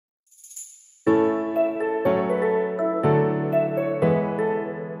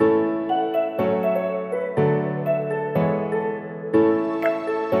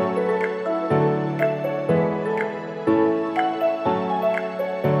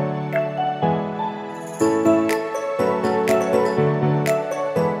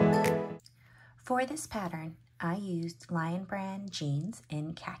For this pattern, I used Lion Brand jeans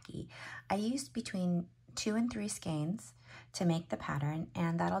in khaki. I used between 2 and 3 skeins to make the pattern,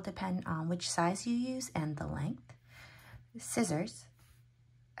 and that'll depend on which size you use and the length. Scissors,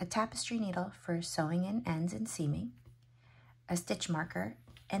 a tapestry needle for sewing in ends and seaming, a stitch marker,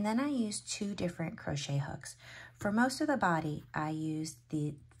 and then I used 2 different crochet hooks. For most of the body, I used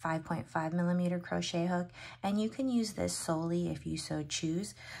the 5.5mm crochet hook, and you can use this solely if you so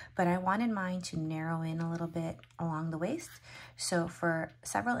choose, but I wanted mine to narrow in a little bit along the waist. So for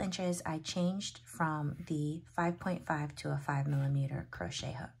several inches, I changed from the 5.5 to a 5mm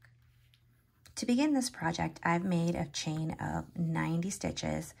crochet hook. To begin this project, I've made a chain of 90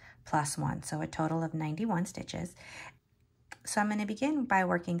 stitches plus 1, so a total of 91 stitches. So I'm going to begin by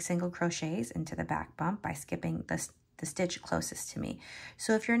working single crochets into the back bump by skipping the stitch closest to me.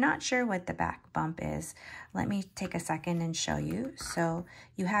 So if you're not sure what the back bump is, let me take a second and show you. So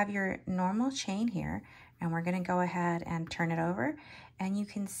you have your normal chain here, and we're going to go ahead and turn it over, and you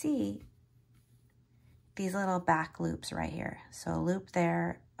can see these little back loops right here. So a loop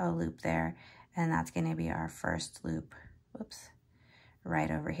there, and that's going to be our first loop, whoops, right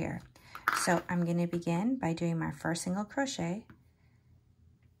over here. So I'm going to begin by doing my first single crochet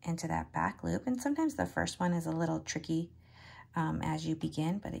into that back loop, and sometimes the first one is a little tricky as you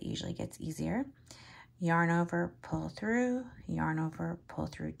begin, but it usually gets easier. Yarn over, pull through, yarn over, pull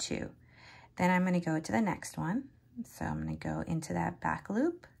through 2. Then I'm going to go to the next one. So I'm going to go into that back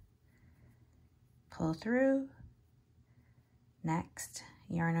loop, pull through, next,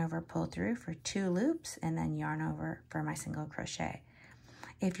 yarn over, pull through for 2 loops, and then yarn over for my single crochet.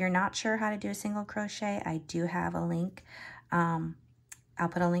 If you're not sure how to do a single crochet, I do have a link. I'll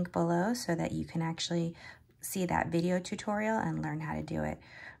put a link below so that you can actually see that video tutorial and learn how to do it.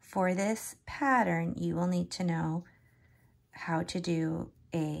 For this pattern, you will need to know how to do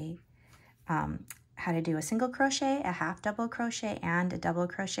a single crochet, a half double crochet, and a double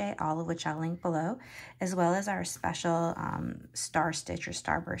crochet, all of which I'll link below, as well as our special star stitch or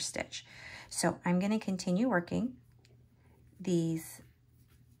starburst stitch. So I'm going to continue working these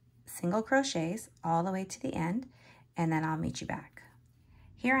single crochets all the way to the end, and then I'll meet you back.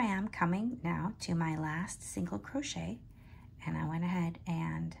 Here I am coming now to my last single crochet, and I went ahead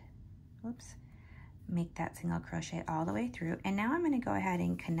and, whoops, make that single crochet all the way through, and now I'm going to go ahead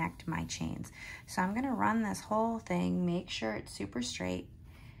and connect my chains. So I'm going to run this whole thing, make sure it's super straight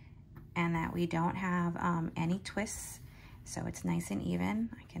and that we don't have any twists, so it's nice and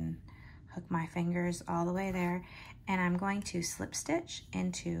even. I can hook my fingers all the way there, and I'm going to slip stitch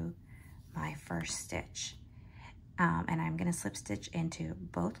into my first stitch, and I'm going to slip stitch into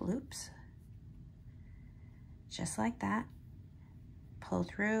both loops just like that, pull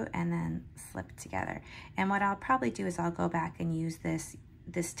through, and then slip together. And what I'll probably do is I'll go back and use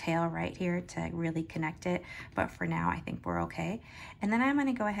this tail right here to really connect it, but for now I think we're okay. And then I'm going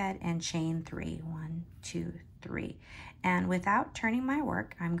to go ahead and chain 3, 1, 2, 3, and without turning my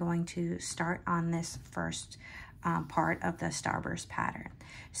work, I'm going to start on this first part of the starburst pattern.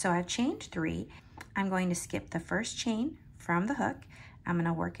 So I've chained 3. I'm going to skip the first chain from the hook. I'm going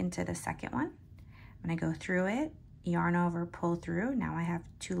to work into the second one. I'm going to go through it, yarn over, pull through. Now I have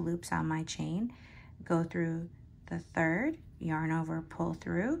 2 loops on my chain. Go through the third, yarn over, pull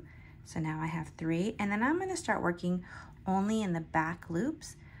through. So now I have 3, and then I'm going to start working only in the back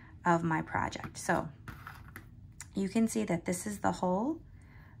loops of my project. So you can see that this is the whole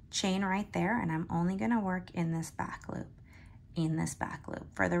chain right there, and I'm only going to work in this back loop,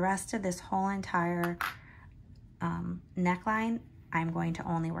 For the rest of this whole entire neckline, I'm going to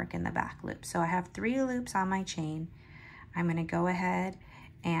only work in the back loop. So I have 3 loops on my chain. I'm going to go ahead,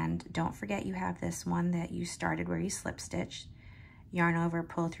 and don't forget you have this one that you started where you slip stitched, yarn over,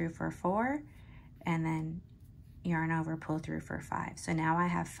 pull through for 4, and then yarn over, pull through for 5. So now I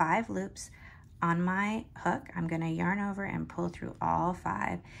have 5 loops on my hook. I'm going to yarn over and pull through all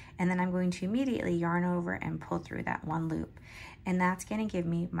 5, and then I'm going to immediately yarn over and pull through that 1 loop, and that's going to give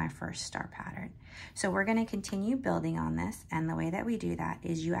me my first star pattern. So we're going to continue building on this, and the way that we do that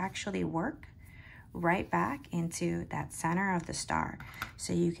is you actually work right back into that center of the star.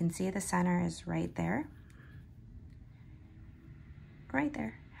 So you can see the center is right there.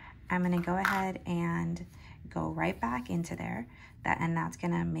 I'm going to go ahead and go right back into there, and that's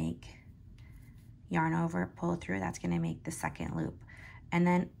going to make yarn over, pull through, that's going to make the second loop. And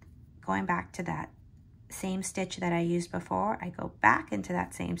then going back to that same stitch that I used before, I go back into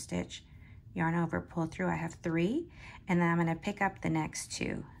that same stitch, yarn over, pull through. I have 3, and then I'm going to pick up the next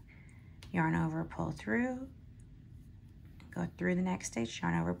 2. Yarn over, pull through, go through the next stitch,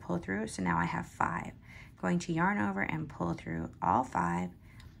 yarn over, pull through. So now I have 5. Going to yarn over and pull through all 5,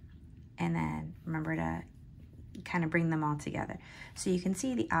 and then remember to kind of bring them all together. So you can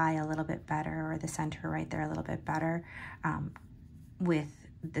see the eye a little bit better, or the center right there a little bit better with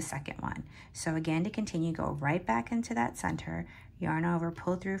the second one. So again, to continue, go right back into that center, yarn over,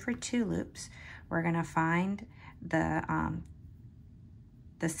 pull through for 2 loops. We're gonna find the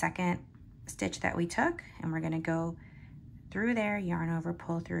second stitch that we took, and we're gonna go through there, yarn over,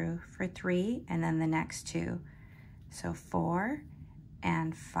 pull through for 3, and then the next 2. So 4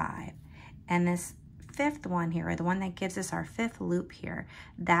 and 5. And this 5th one here, or the one that gives us our 5th loop here,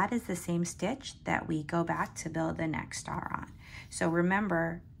 that is the same stitch that we go back to build the next star on. So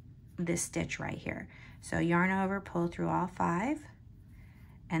remember this stitch right here. So yarn over, pull through all 5,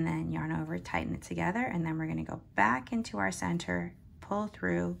 and then yarn over, tighten it together, and then we're gonna go back into our center, pull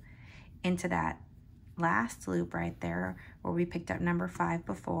through into that last loop right there where we picked up number 5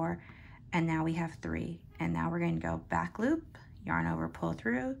 before, and now we have 3. And now we're going to go back loop, yarn over, pull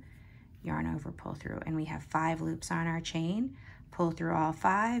through, yarn over, pull through, and we have 5 loops on our chain. Pull through all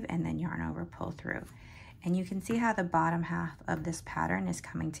 5, and then yarn over, pull through. And you can see how the bottom half of this pattern is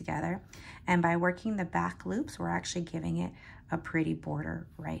coming together. And by working the back loops, we're actually giving it a pretty border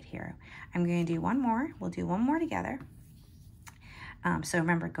right here. I'm going to do one more. We'll do one more together. So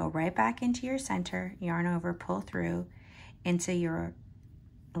remember, go right back into your center, yarn over, pull through into your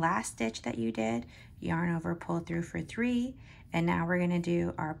last stitch that you did, yarn over, pull through for 3, and now we're gonna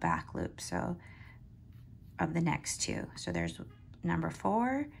do our back loop, so of the next 2. So there's number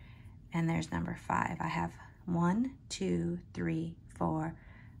 4, and there's number 5. I have 1, 2, 3, 4,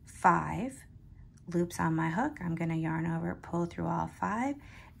 5 loops on my hook. I'm gonna yarn over, pull through all 5,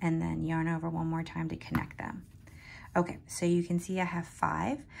 and then yarn over one more time to connect them. Okay, so you can see I have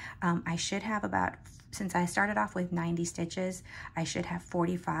 5. I should have about, since I started off with 90 stitches, I should have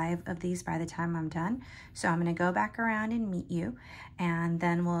 45 of these by the time I'm done. So I'm gonna go back around and meet you, and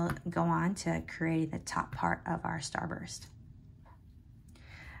then we'll go on to creating the top part of our starburst.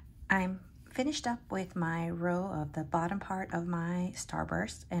 I'm finished up with my row of the bottom part of my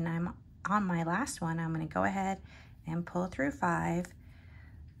starburst, and I'm on my last one. I'm gonna go ahead and pull through 5,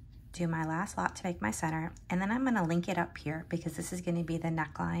 do my last lot to make my center, and then I'm gonna link it up here because this is gonna be the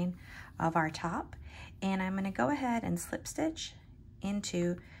neckline of our top, and I'm gonna go ahead and slip stitch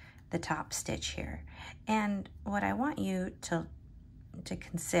into the top stitch here. And what I want you to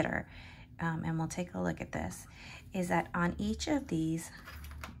consider, and we'll take a look at this, is that on each of these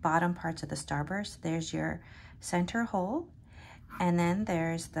bottom parts of the starburst, there's your center hole, and then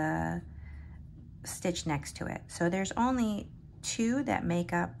there's the stitch next to it. So there's only 2 that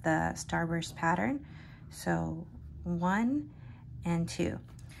make up the starburst pattern, so 1 and 2.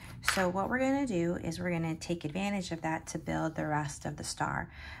 So what we're going to do is we're going to take advantage of that to build the rest of the star.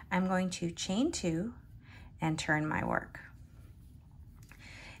 I'm going to chain 2 and turn my work.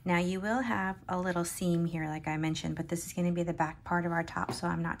 Now you will have a little seam here like I mentioned, but this is going to be the back part of our top, so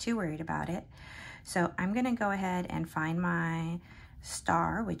I'm not too worried about it. So I'm going to go ahead and find my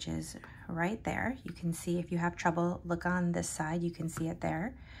star, which is right there. You can see, if you have trouble, look on this side, you can see it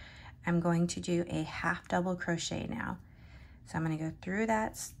there. I'm going to do a half double crochet now. So I'm going to go through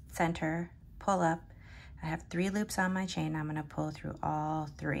that center, pull up. I have 3 loops on my chain. I'm going to pull through all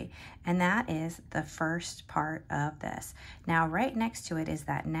 3, and that is the first part of this. Now right next to it is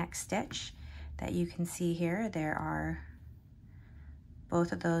that next stitch that you can see here. There are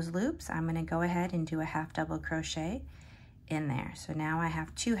both of those loops. I'm going to go ahead and do a half double crochet in there. So now I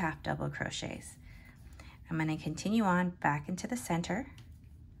have 2 half double crochets. I'm going to continue on back into the center,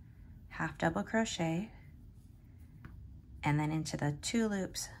 half double crochet, and then into the 2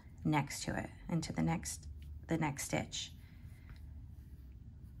 loops next to it, into the next stitch.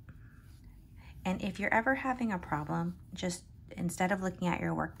 And if you're ever having a problem, just instead of looking at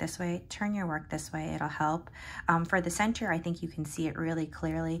your work this way, turn your work this way. It'll help. For the center, I think you can see it really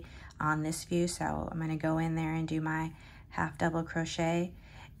clearly on this view. So I'm going to go in there and do my half double crochet,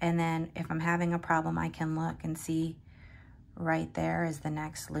 and then if I'm having a problem, I can look and see right there is the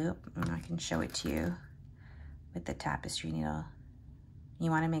next loop, and I can show it to you with the tapestry needle. You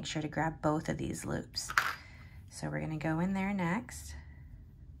want to make sure to grab both of these loops. So we're going to go in there next,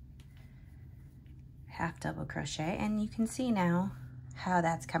 half double crochet, and you can see now how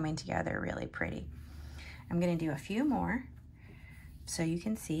that's coming together really pretty. I'm going to do a few more so you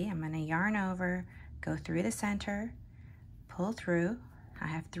can see. I'm going to yarn over, go through the center, pull through. I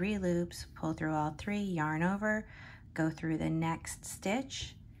have 3 loops, pull through all 3, yarn over, go through the next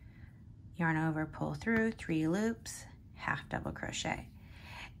stitch, yarn over, pull through, 3 loops, half double crochet.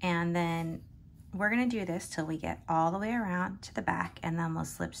 And then we're gonna do this till we get all the way around to the back, and then we'll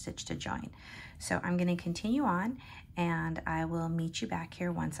slip stitch to join. So I'm gonna continue on, and I will meet you back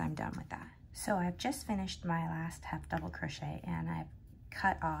here once I'm done with that. So I've just finished my last half double crochet, and I've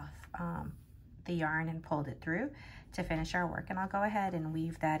cut off the yarn and pulled it through to finish our work, and I'll go ahead and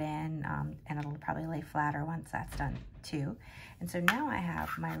weave that in, and it'll probably lay flatter once that's done too. And so now I have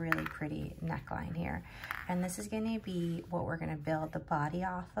my really pretty neckline here, and this is going to be what we're going to build the body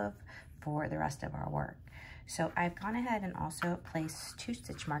off of for the rest of our work. So I've gone ahead and also placed 2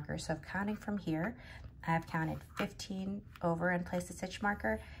 stitch markers. So counting from here, I've counted 15 over and placed a stitch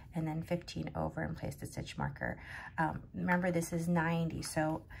marker, and then 15 over and placed a stitch marker. Remember, this is 90,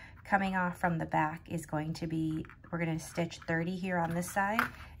 so coming off from the back is going to be, we're going to stitch 30 here on this side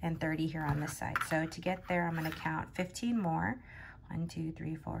and 30 here on this side. So to get there, I'm going to count 15 more. 1, 2,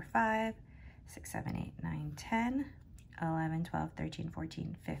 3, 4, 5, 6, 7, 8, 9, 10, 11, 12, 13,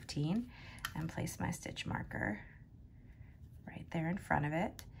 14, 15, and place my stitch marker right there in front of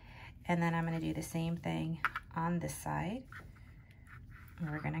it. And then I'm going to do the same thing on this side.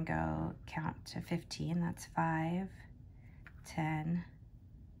 We're going to go count to 15. That's 5, 10,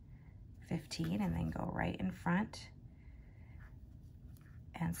 15, and then go right in front.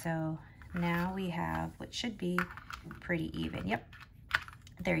 And so now we have what should be pretty even. Yep,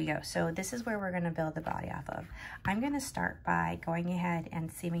 there you go. So this is where we're going to build the body off of. I'm going to start by going ahead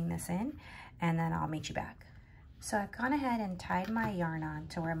and seaming this in, and then I'll meet you back. So I've gone ahead and tied my yarn on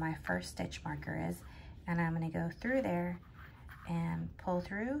to where my first stitch marker is, and I'm going to go through there and pull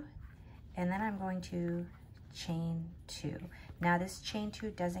through, and then I'm going to chain 2. Now this chain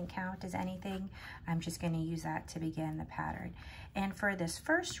 2 doesn't count as anything. I'm just going to use that to begin the pattern. And for this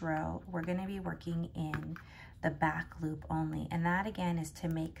first row, we're going to be working in the back loop only, and that again is to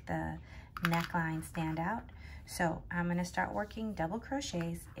make the neckline stand out. So I'm going to start working double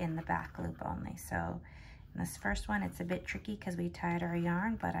crochets in the back loop only. So in this first one, it's a bit tricky because we tied our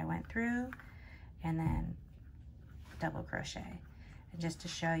yarn, but I went through and then double crochet. And just to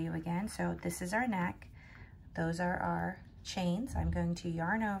show you again, so this is our neck, those are our chains. I'm going to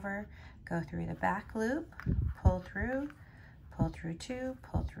yarn over, go through the back loop, pull through 2,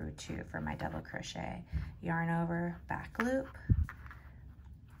 pull through 2 for my double crochet, yarn over, back loop,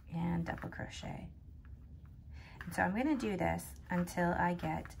 and double crochet. And so I'm going to do this until I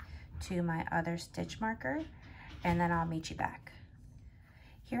get to my other stitch marker, and then I'll meet you back.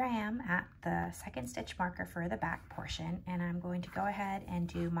 Here I am at the second stitch marker for the back portion, and I'm going to go ahead and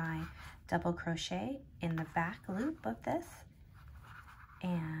do my double crochet in the back loop of this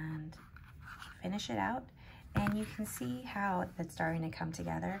and finish it out. And you can see how it's starting to come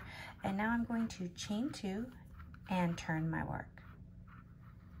together. And now I'm going to chain 2 and turn my work.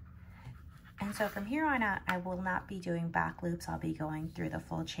 And so from here on out, I will not be doing back loops. I'll be going through the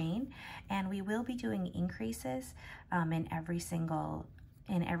full chain, and we will be doing increases in every single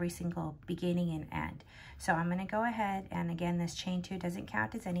beginning and end. So I'm going to go ahead, and again, this chain 2 doesn't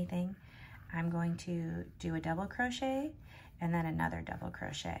count as anything. I'm going to do a double crochet and then another double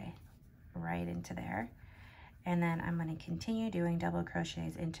crochet right into there. And then I'm going to continue doing double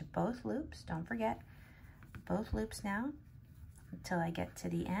crochets into both loops. Don't forget, both loops now until I get to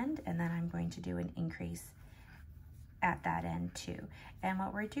the end, and then I'm going to do an increase at that end too. And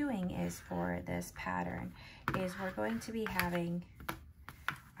what we're doing is, for this pattern, is we're going to be having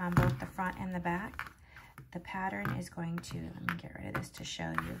on both the front and the back, the pattern is going to, let me get rid of this to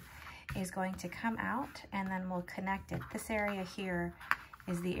show you, is going to come out, and then we'll connect it. This area here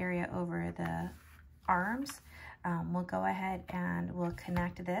is the area over the arms. We'll go ahead and we'll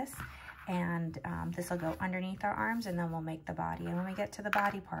connect this, and this will go underneath our arms, and then we'll make the body. And when we get to the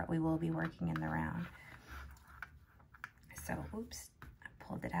body part, we will be working in the round. So, oops, I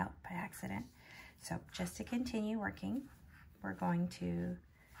pulled it out by accident. So just to continue working, we're going to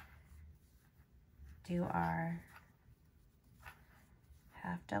do our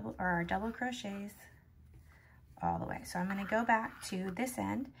our double crochets all the way. So I'm going to go back to this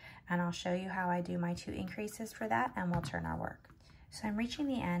end, and I'll show you how I do my 2 increases for that, and we'll turn our work. So I'm reaching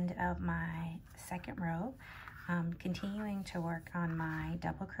the end of my second row, continuing to work on my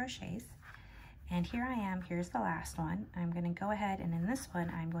double crochets, and here I am. Here's the last one. I'm going to go ahead, and in this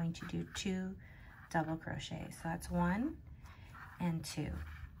one I'm going to do 2 double crochets. So that's 1 and 2,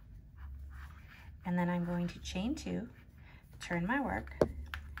 and then I'm going to chain 2, turn my work,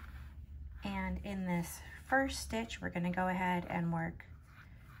 and in this first stitch we're going to go ahead and work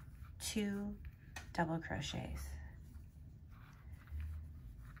 2 double crochets.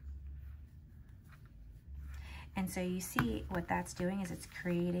 And so you see what that's doing is it's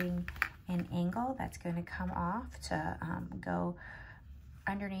creating an angle that's going to come off to go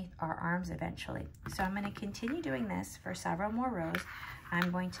underneath our arms eventually. So I'm going to continue doing this for several more rows.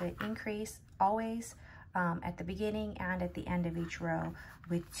 I'm going to increase always at the beginning and at the end of each row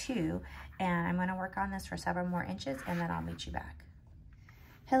with 2, and I'm going to work on this for several more inches, and then I'll meet you back.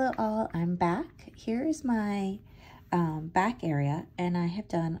 Hello all, I'm back. Here's my back area, and I have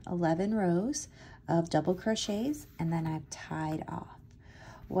done 11 rows of double crochets, and then I've tied off.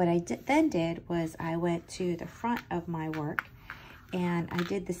 What I then did was I went to the front of my work, and I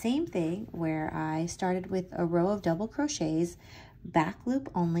did the same thing where I started with a row of double crochets, back loop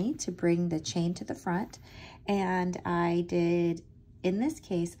only to bring the chain to the front, and I did, in this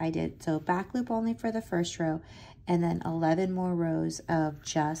case, I did so back loop only for the first row, and then 11 more rows of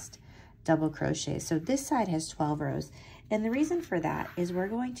just double crochets. So this side has 12 rows, and the reason for that is we're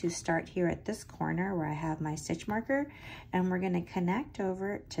going to start here at this corner where I have my stitch marker, and we're going to connect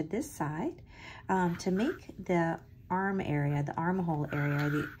over to this side to make the arm area, the armhole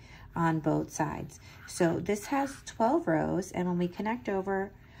area on both sides. So this has 12 rows, and when we connect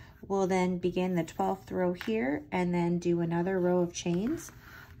over, we'll then begin the 12th row here and then do another row of chains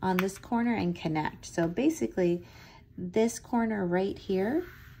on this corner and connect. So basically this corner right here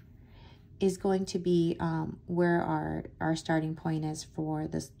is going to be where our starting point is for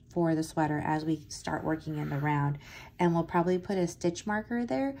the sweater as we start working in the round, and we'll probably put a stitch marker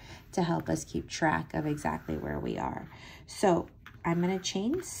there to help us keep track of exactly where we are. So I'm going to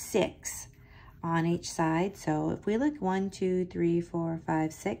chain 6 on each side. So if we look 1, 2, 3, 4,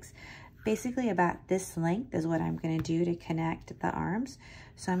 5, 6, basically about this length is what I'm going to do to connect the arms.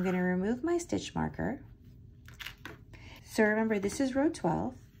 So I'm going to remove my stitch marker. So remember, this is row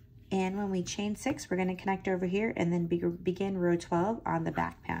 12. And when we chain 6, we're going to connect over here and then begin row 12 on the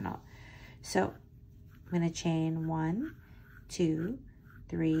back panel. So I'm going to chain 1, 2,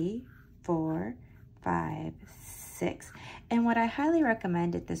 3, 4, 5, 6. And what I highly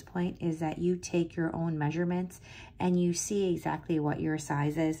recommend at this point is that you take your own measurements and you see exactly what your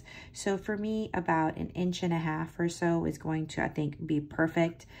size is. So for me, about 1.5 inches or so is going to, I think, be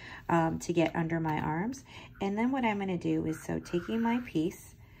perfect to get under my arms. And then what I'm going to do is, so taking my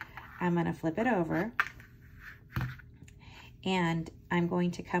piece, I'm going to flip it over, and I'm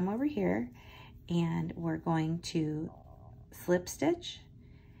going to come over here, and we're going to slip stitch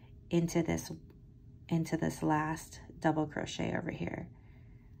into this last double crochet over here.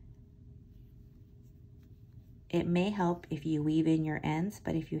 It may help if you weave in your ends,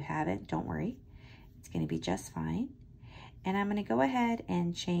 but if you haven't, don't worry. It's going to be just fine. And I'm going to go ahead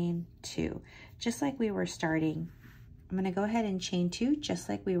and chain 2, just like we were starting. I'm going to go ahead and chain 2 just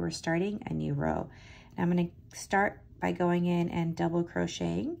like we were starting a new row. And I'm going to start by going in and double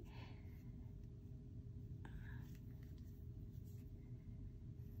crocheting.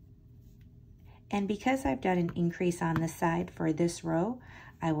 And because I've done an increase on this side for this row,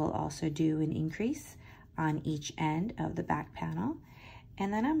 I will also do an increase on each end of the back panel.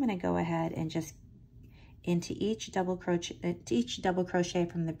 And then I'm going to go ahead and just into each double crochet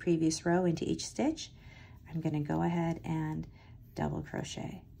from the previous row into each stitch. I'm going to go ahead and double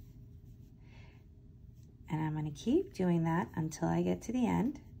crochet. And I'm going to keep doing that until I get to the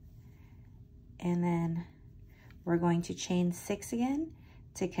end. And then we're going to chain 6 again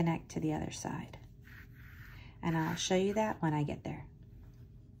to connect to the other side. And I'll show you that when I get there.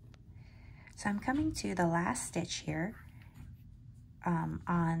 So I'm coming to the last stitch here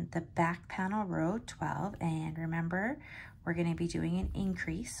on the back panel, row 12. And remember, we're going to be doing an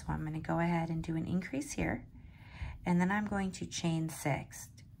increase. So I'm going to go ahead and do an increase here. And then I'm going to chain 6.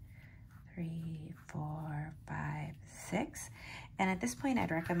 3, 4, 5, 6. And at this point,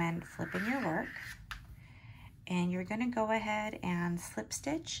 I'd recommend flipping your work. And you're going to go ahead and slip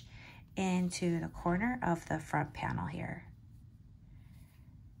stitch into the corner of the front panel here.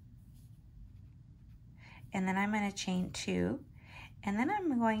 And then I'm going to chain 2. And then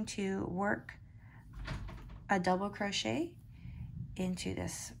I'm going to work a double crochet into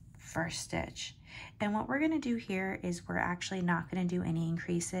this first stitch. And what we're going to do here is we're actually not going to do any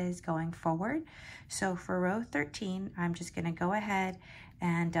increases going forward. So for row 13, I'm just going to go ahead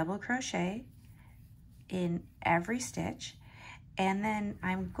and double crochet in every stitch, and then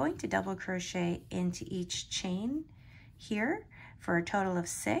I'm going to double crochet into each chain here for a total of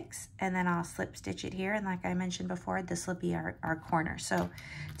 6, and then I'll slip stitch it here, and like I mentioned before, this will be our corner. So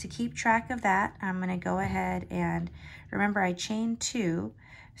to keep track of that, I'm going to go ahead and remember I chained 2,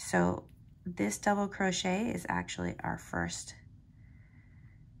 so this double crochet is actually our first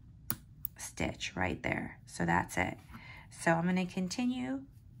stitch right there. So that's it. So I'm going to continue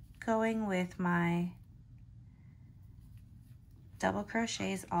going with my double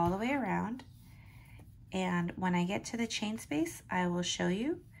crochets all the way around, And when I get to the chain space, I will show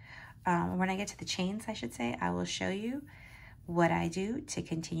you, when I get to the chains, I should say, I will show you what I do to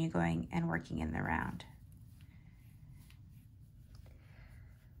continue going and working in the round.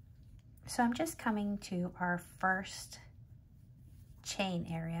 So I'm just coming to our first chain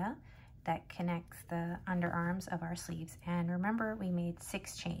area that connects the underarms of our sleeves. And remember, we made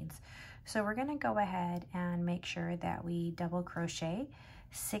 6 chains. So we're gonna go ahead and make sure that we double crochet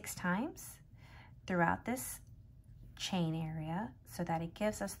 6 times throughout this chain area so that it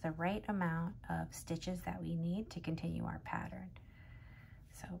gives us the right amount of stitches that we need to continue our pattern.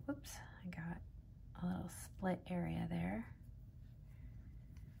 So, whoops, I got a little split area there.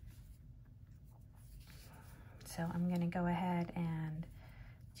 So I'm going to go ahead and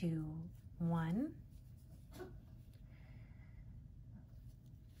do 1,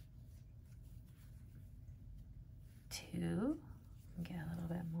 2, get a little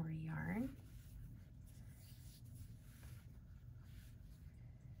bit more yarn,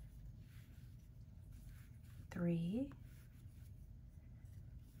 3,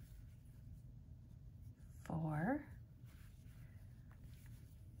 4,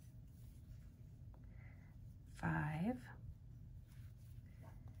 5,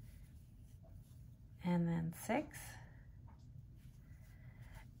 and then 6,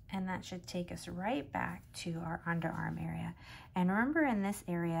 and that should take us right back to our underarm area. And remember, in this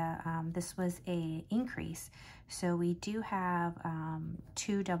area, this was a increase, so we do have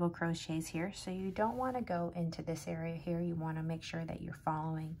 2 double crochets here, so you don't want to go into this area here. You want to make sure that you're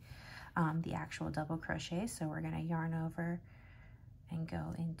following the actual double crochet. So we're going to yarn over and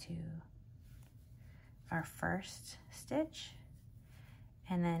go into our first stitch,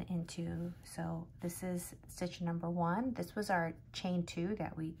 and then into, so this is stitch number 1. This was our chain 2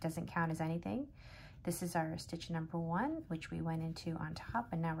 that doesn't count as anything. This is our stitch number 1, which we went into on top,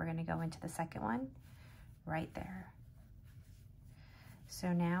 and now we're going to go into the second one right there.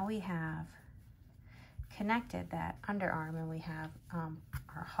 So now we have connected that underarm, and we have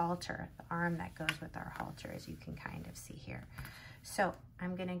our halter, the arm that goes with our halter, as you can kind of see here. So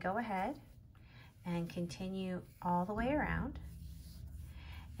I'm going to go ahead and continue all the way around.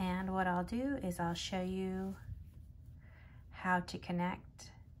 And what I'll do is I'll show you how to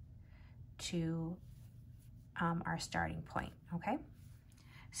connect to our starting point, okay?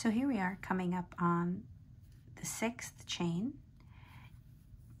 So here we are coming up on the 6th chain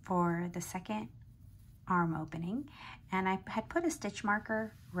for the second arm opening. And I had put a stitch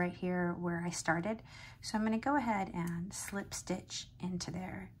marker right here where I started. So I'm going to go ahead and slip stitch into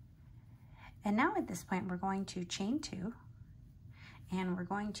there. And now at this point, we're going to chain 2, and we're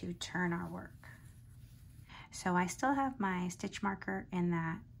going to turn our work. So I still have my stitch marker in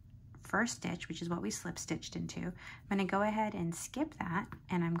that first stitch, which is what we slip stitched into. I'm going to go ahead and skip that,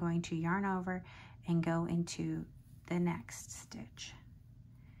 and I'm going to yarn over and go into the next stitch.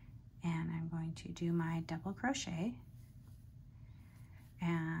 And I'm going to do my double crochet.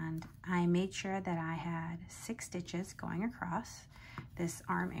 And I made sure that I had 6 stitches going across this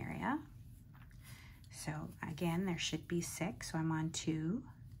arm area. So again, there should be 6. So I'm on 2,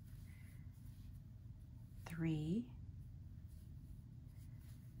 3,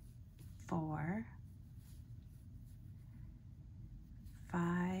 4,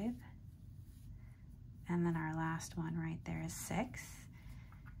 5, and then our last one right there is 6.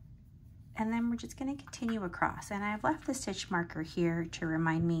 And then we're just going to continue across. And I've left the stitch marker here to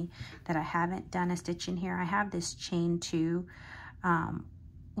remind me that I haven't done a stitch in here. I have this chain 2,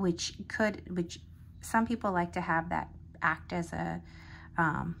 which some people like to have that act as a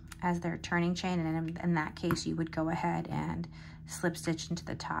as their turning chain, and in that case you would go ahead and slip stitch into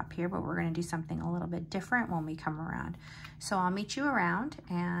the top here, but we're going to do something a little bit different when we come around. So I'll meet you around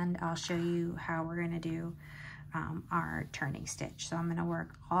and I'll show you how we're going to do our turning stitch. So I'm going to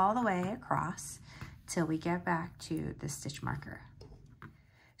work all the way across till we get back to the stitch marker.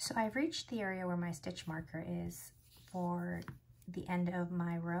 So I've reached the area where my stitch marker is for the end of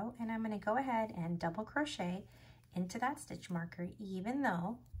my row, and I'm going to go ahead and double crochet into that stitch marker, even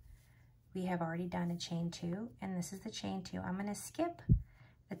though we have already done a chain 2, and this is the chain 2. I'm going to skip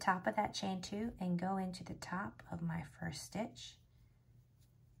the top of that chain 2 and go into the top of my first stitch.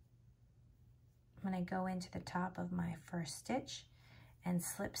 I'm going to go into the top of my first stitch and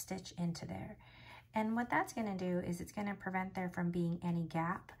slip stitch into there. And what that's going to do is it's going to prevent there from being any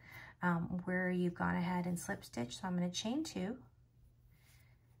gap where you've gone ahead and slip stitch. So I'm going to chain 2,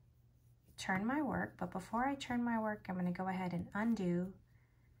 turn my work, but before I turn my work, I'm going to go ahead and undo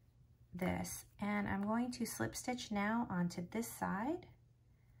this, and I'm going to slip stitch now onto this side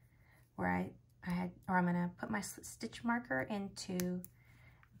where I'm going to put my stitch marker into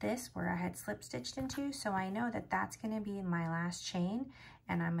this where I had slip stitched into, so I know that that's going to be my last chain,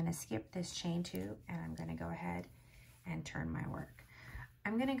 and I'm going to skip this chain 2, and I'm going to go ahead and turn my work.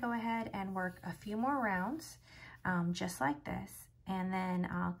 I'm going to go ahead and work a few more rounds just like this, and then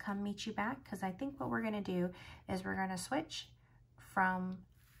I'll come meet you back, because I think what we're going to do is we're going to switch from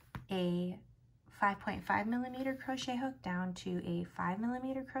a 5.5 millimeter crochet hook down to a 5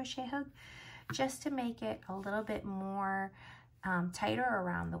 millimeter crochet hook, just to make it a little bit more tighter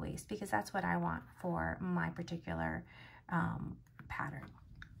around the waist, because that's what I want for my particular pattern.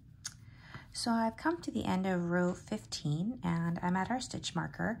 So I've come to the end of row 15 and I'm at our stitch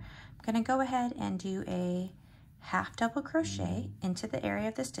marker. I'm going to go ahead and do a half double crochet into the area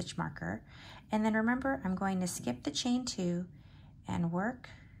of the stitch marker, and then remember, I'm going to skip the chain 2 and work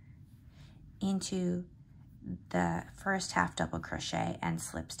into the first half double crochet and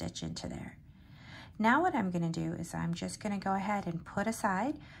slip stitch into there. Now what I'm going to do is I'm just going to go ahead and put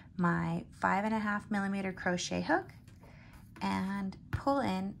aside my 5.5 millimeter crochet hook and pull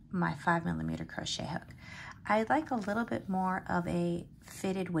in my 5 millimeter crochet hook. I like a little bit more of a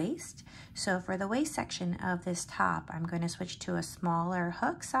fitted waist, so for the waist section of this top, I'm going to switch to a smaller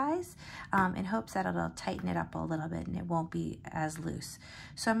hook size in hopes that it'll tighten it up a little bit and it won't be as loose.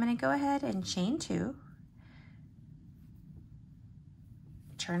 So I'm going to go ahead and chain 2,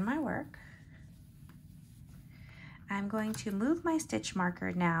 turn my work. I'm going to move my stitch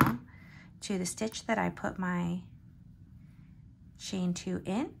marker now to the stitch that I put my chain 2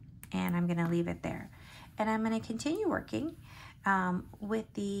 in, and I'm going to leave it there. And I'm going to continue working with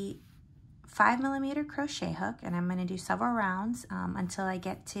the 5 millimeter crochet hook, and I'm going to do several rounds until I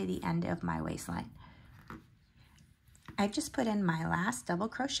get to the end of my waistline. I've just put in my last double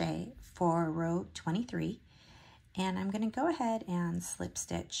crochet for row 23, and I'm going to go ahead and slip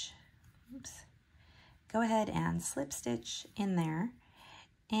stitch. Oops. Go ahead and slip stitch in there.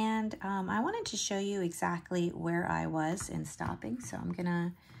 And I wanted to show you exactly where I was in stopping, so I'm going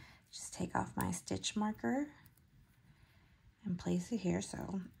to just take off my stitch marker and place it here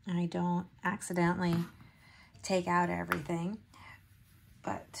so I don't accidentally take out everything.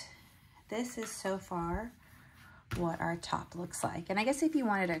 But this is so far what our top looks like. And I guess if you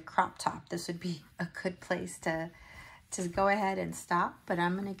wanted a crop top, this would be a good place to go ahead and stop, but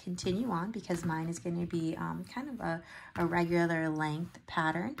I'm going to continue on because mine is going to be kind of a regular length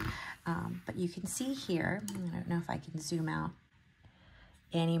pattern. But you can see here, I don't know if I can zoom out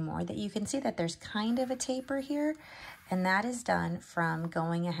anymore, that you can see that there's kind of a taper here, and that is done from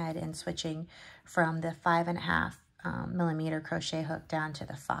going ahead and switching from the 5.5 millimeter crochet hook down to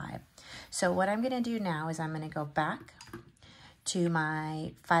the 5. So what I'm going to do now is I'm going to go back to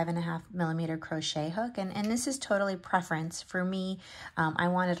my 5.5 millimeter crochet hook, and this is totally preference for me. I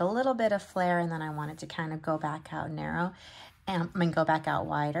wanted a little bit of flare, and then I wanted to kind of go back out narrow, and I'm going to go back out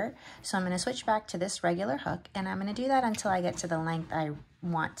wider. So I'm going to switch back to this regular hook, and I'm going to do that until I get to the length I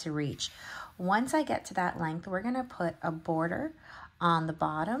want to reach. Once I get to that length, we're going to put a border on the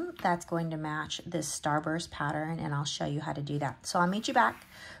bottom that's going to match this starburst pattern, and I'll show you how to do that. So I'll meet you back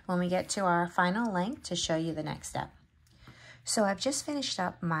when we get to our final length to show you the next step. So I've just finished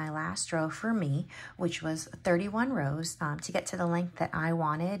up my last row for me, which was 31 rows to get to the length that I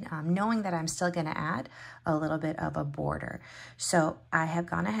wanted, knowing that I'm still going to add a little bit of a border. So I have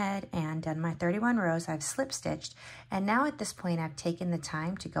gone ahead and done my 31 rows. I've slip stitched, and now at this point I've taken the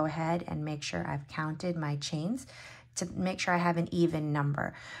time to go ahead and make sure I've counted my chains to make sure I have an even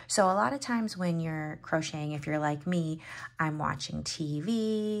number. So a lot of times when you're crocheting, if you're like me, I'm watching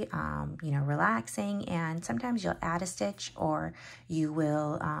TV, you know, relaxing, and sometimes you'll add a stitch or you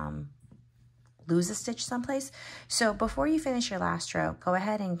will lose a stitch someplace. So before you finish your last row, go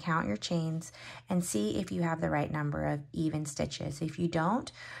ahead and count your chains and see if you have the right number of even stitches. If you don't,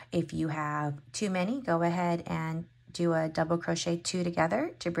 if you have too many, go ahead and do a double crochet 2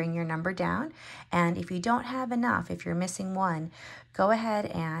 together to bring your number down. And if you don't have enough, if you're missing one, go ahead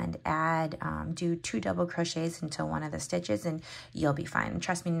and add, do 2 double crochets into one of the stitches and you'll be fine. And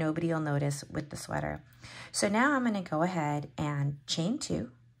trust me, nobody will notice with the sweater. So now I'm going to go ahead and chain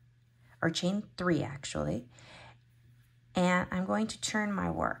 2, or chain 3 actually, and I'm going to turn my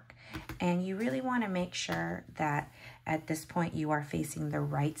work. And you really want to make sure that at this point you are facing the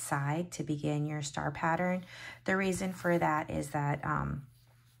right side to begin your star pattern. The reason for that is that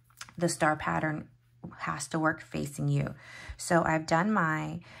the star pattern has to work facing you. So I've done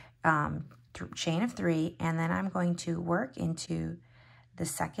my chain of 3, and then I'm going to work into the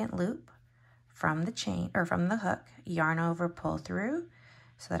second loop from the chain, or from the hook, yarn over, pull through,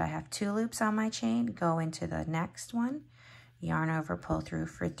 so that I have 2 loops on my chain, go into the next one, yarn over, pull through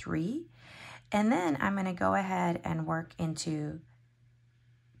for 3, and then I'm going to go ahead and work into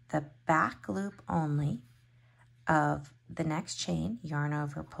the back loop only of the next chain, yarn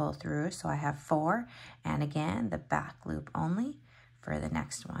over, pull through. So I have 4, and again, the back loop only for the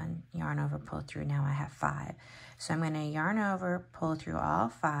next one, yarn over, pull through. Now I have 5. So I'm going to yarn over, pull through all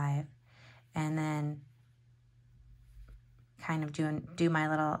 5, and then kind of do my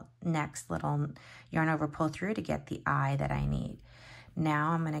little next little yarn over, pull through to get the eye that I need.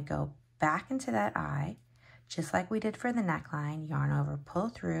 Now I'm going to go back into that eye, just like we did for the neckline, yarn over, pull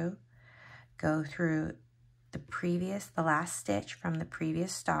through, go through the last stitch from the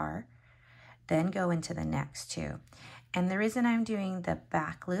previous star, then go into the next 2. And the reason I'm doing the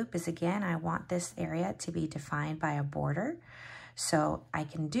back loop is, again, I want this area to be defined by a border. So I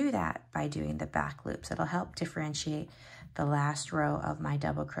can do that by doing the back loops. It'll help differentiate the last row of my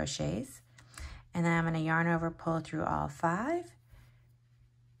double crochets. And then I'm going to yarn over, pull through all 5,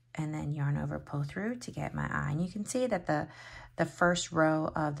 and then yarn over, pull through to get my eye. And you can see that the first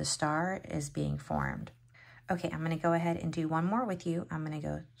row of the star is being formed. Okay, I'm going to go ahead and do one more with you. I'm going to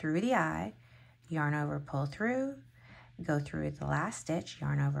go through the eye, yarn over, pull through, go through the last stitch,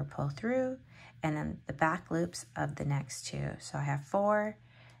 yarn over, pull through, and then the back loops of the next 2. So I have 4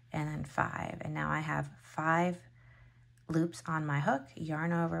 and then 5. And now I have 5 loops on my hook,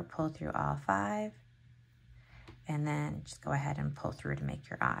 yarn over, pull through all 5, and then just go ahead and pull through to make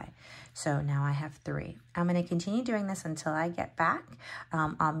your eye. So now I have 3. I'm going to continue doing this until I get back.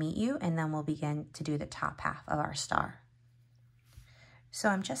 I'll meet you, and then we'll begin to do the top half of our star. So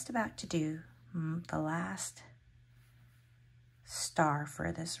I'm just about to do the last star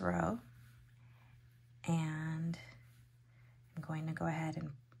for this row, and I'm going to go ahead and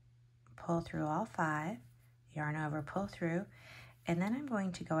pull through all 5, yarn over, pull through, and then I'm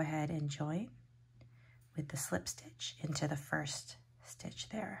going to go ahead and join with the slip stitch into the first stitch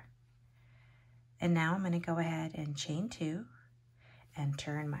there. And now I'm going to go ahead and chain 2 and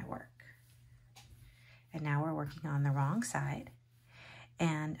turn my work. And now we're working on the wrong side,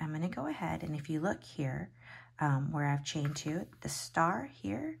 and I'm going to go ahead, and if you look here where I've chained 2, the star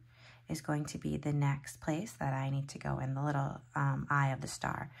here is going to be the next place that I need to go in the little eye of the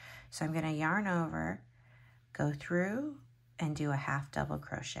star. So I'm going to yarn over, go through, and do a half double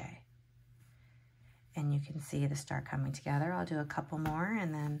crochet. And you can see the star coming together. I'll do a couple more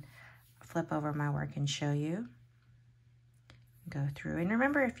and then flip over my work and show you. Go through. And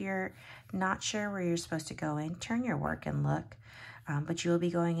remember, if you're not sure where you're supposed to go in, turn your work and look. But you will be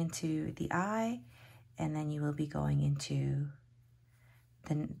going into the eye, and then you will be going into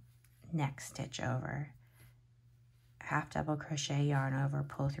the next stitch over. Half double crochet, yarn over,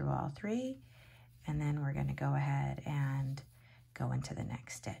 pull through all 3, and then we're going to go ahead and go into the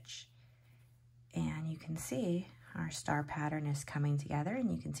next stitch. And you can see our star pattern is coming together, and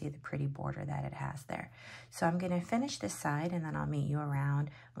you can see the pretty border that it has there. So I'm going to finish this side, and then I'll meet you around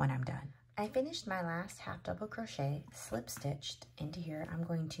when I'm done. I finished my last half double crochet, slip stitched into here. I'm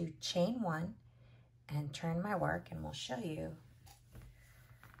going to chain 1 and turn my work, and we'll show you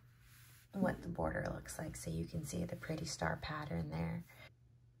what the border looks like so you can see the pretty star pattern there.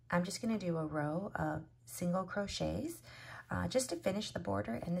 I'm just going to do a row of single crochets just to finish the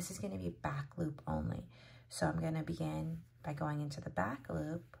border, and this is going to be back loop only. So I'm going to begin by going into the back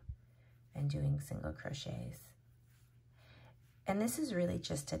loop and doing single crochets. And this is really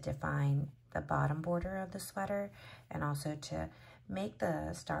just to define the bottom border of the sweater, and also to make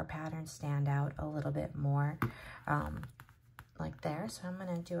the star pattern stand out a little bit more, like there. So I'm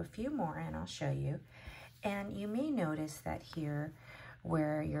going to do a few more and I'll show you. And you may notice that here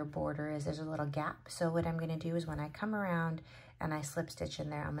where your border is, there's a little gap. So what I'm going to do is when I come around and I slip stitch in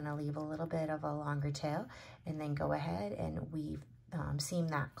there, I'm going to leave a little bit of a longer tail and then go ahead and weave, seam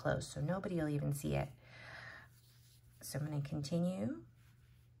that close so nobody will even see it. So I'm going to continue.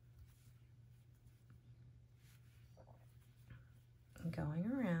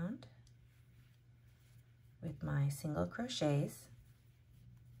 Going around with my single crochets,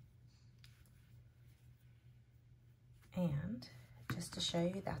 and just to show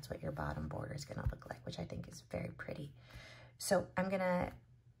you, that's what your bottom border is going to look like, which I think is very pretty. So I'm going to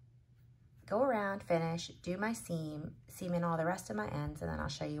go around, finish, do my seam in all the rest of my ends, and then I'll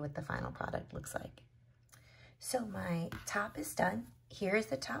show you what the final product looks like. So my top is done. Here is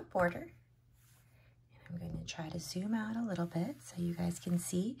the top border. I'm going to try to zoom out a little bit so you guys can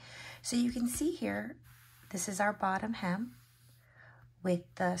see. So you can see here, this is our bottom hem with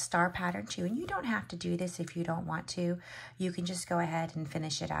the star pattern too, and you don't have to do this if you don't want to. You can just go ahead and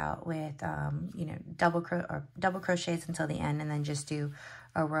finish it out with you know, double crochets until the end, and then just do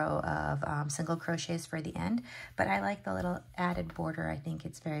a row of single crochets for the end. But I like the little added border. I think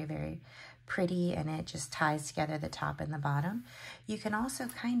it's very, very pretty, and it just ties together the top and the bottom. You can also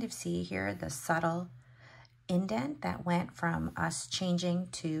kind of see here the subtle indent that went from us changing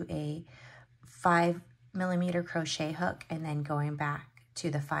to a 5mm crochet hook and then going back to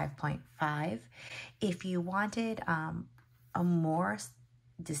the 5.5. If you wanted a more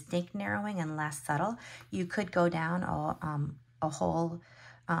distinct narrowing and less subtle, you could go down a whole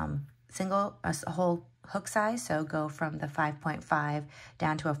whole hook size, so go from the 5.5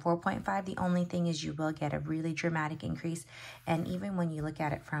 down to a 4.5. The only thing is you will get a really dramatic increase, and even when you look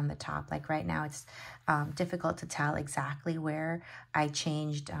at it from the top, like right now, it's difficult to tell exactly where I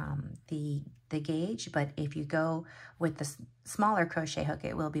changed the gauge, but if you go with the smaller crochet hook,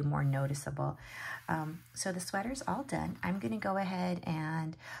 it will be more noticeable. So the sweater's all done. I'm going to go ahead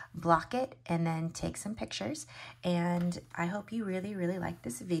and block it and then take some pictures, and I hope you really, really like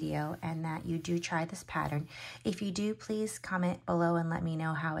this video and that you do try this pattern. If you do, please comment below and let me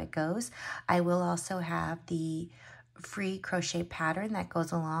know how it goes. I will also have the free crochet pattern that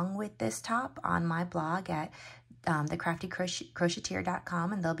goes along with this top on my blog at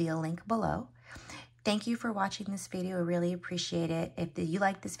thecraftycrocheteer.com, and there'll be a link below. Thank you for watching this video. I really appreciate it. If you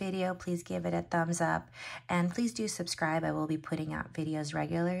like this video, please give it a thumbs up, and please do subscribe. I will be putting out videos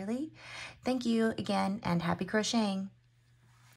regularly. Thank you again, and happy crocheting.